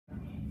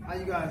How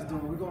you guys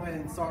doing? We're going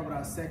ahead and start with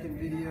our second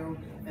video,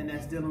 and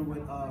that's dealing with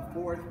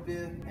 4th,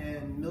 5th,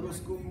 and middle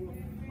school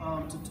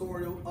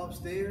tutorial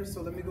upstairs.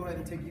 So let me go ahead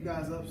and take you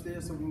guys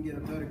upstairs so we can get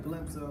a better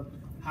glimpse of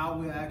how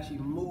we actually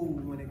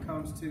move when it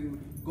comes to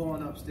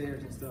going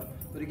upstairs and stuff.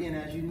 But again,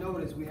 as you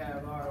notice, we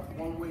have our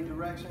one-way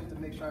direction to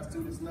make sure our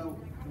students know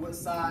what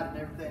side and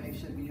everything they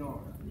should be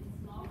on.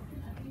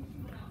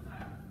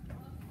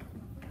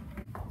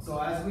 So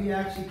as we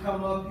actually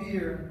come up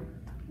here,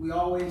 we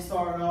always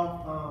start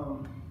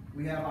off,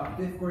 we have our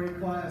 5th grade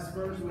class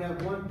first. We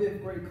have one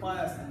 5th grade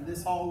class in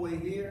this hallway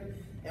here,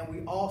 and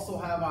we also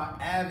have our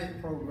AVID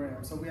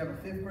program. So we have a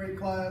 5th grade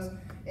class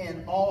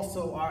and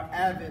also our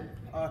AVID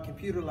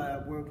computer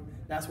lab,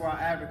 that's where our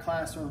AVID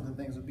classrooms and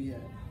things will be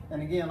at.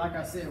 And again, like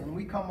I said, when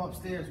we come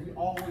upstairs, we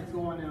always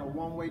going in a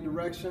one-way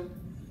direction.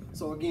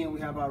 So again, we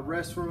have our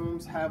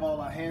restrooms, have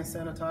all our hand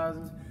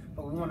sanitizers,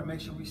 but we want to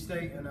make sure we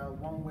stay in a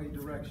one-way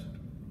direction.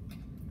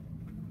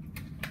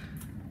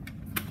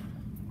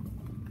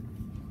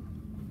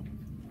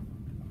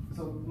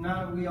 So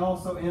now that we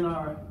also in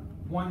our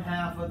one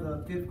half of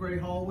the 5th grade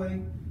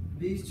hallway,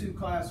 these two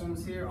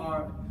classrooms here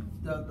are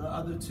the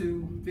other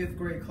two 5th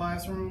grade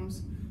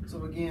classrooms.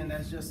 So again,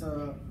 that's just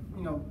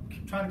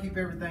trying to keep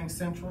everything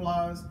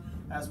centralized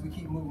as we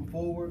keep moving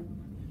forward.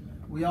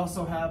 We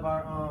also have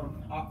our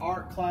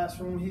art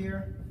classroom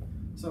here.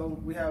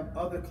 So we have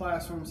other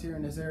classrooms here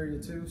in this area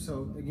too.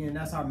 So again,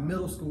 that's our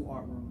middle school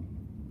art room.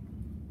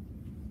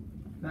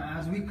 Now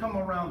as we come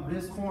around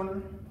this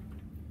corner,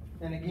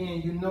 and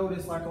again, you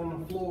notice like on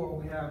the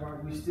floor,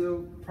 we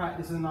still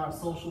practicing our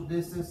social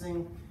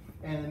distancing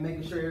and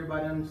making sure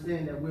everybody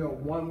understands that we're a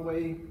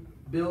one-way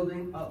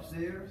building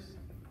upstairs.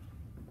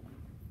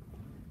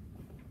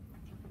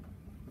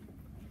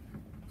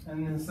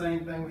 And then the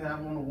same thing we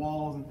have on the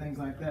walls and things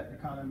like that to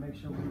kind of make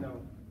sure we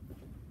know.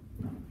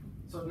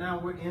 So now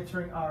we're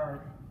entering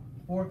our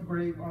 4th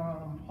grade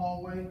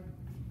hallway.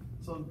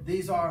 So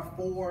these are our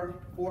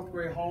 4th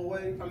grade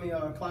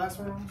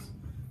classrooms.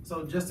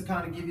 So just to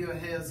kind of give you a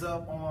heads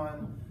up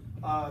on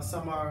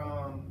some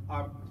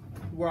of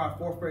where our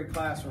 4th grade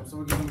classrooms.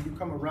 So again, you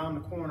come around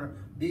the corner,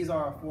 these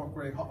are our 4th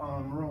grade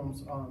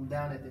rooms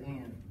down at the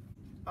end.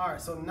 All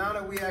right, so now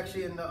that we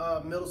actually in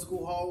the middle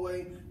school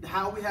hallway,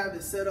 how we have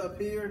it set up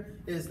here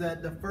is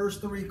that the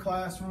first 3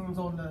 classrooms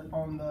on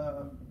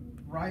the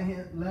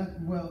left,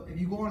 well, if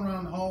you're going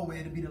around the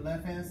hallway, it'll be the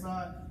left-hand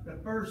side. The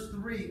first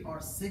 3 are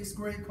 6th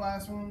grade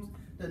classrooms.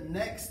 The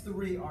next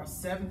 3 are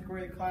 7th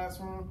grade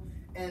classrooms.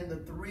 And the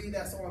 3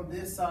 that's on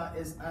this side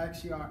is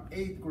actually our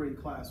 8th grade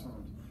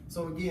classrooms.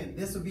 So again,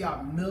 this will be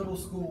our middle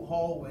school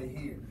hallway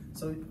here.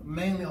 So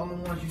mainly only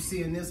ones you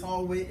see in this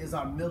hallway is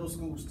our middle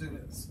school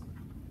students.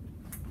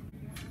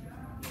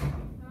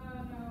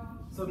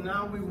 So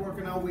now we're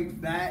working our way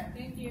back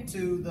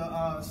to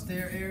the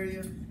stair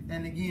area.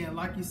 And again,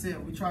 like you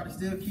said, we try to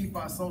still keep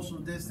our social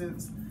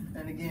distance.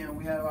 And again,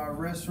 we have our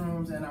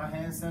restrooms and our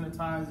hand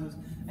sanitizers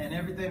and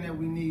everything that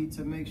we need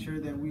to make sure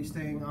that we're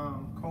staying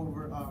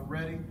COVID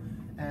ready.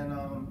 And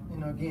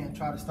again,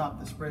 try to stop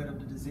the spread of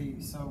the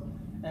disease. So,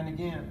 and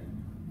again,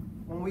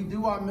 when we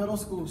do our middle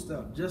school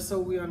stuff, just so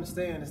we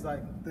understand, it's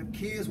like the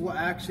students will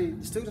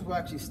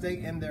actually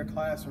stay in their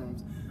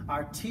classrooms.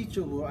 Our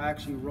teacher will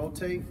actually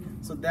rotate,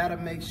 so that'll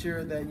make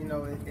sure that it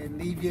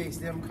alleviates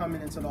them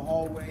coming into the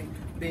hallway,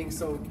 being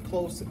so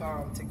close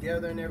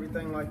together and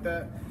everything like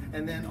that.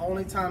 And then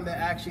only time they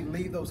actually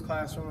leave those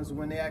classrooms is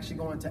when they actually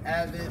go into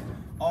AVID,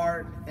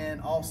 art,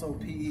 and also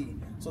PE.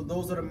 So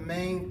those are the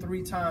main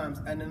 3 times,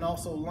 and then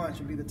also lunch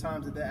would be the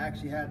times that they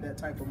actually have that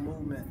type of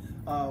movement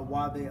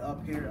while they're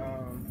up here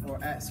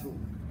or at school.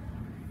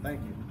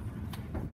 Thank you.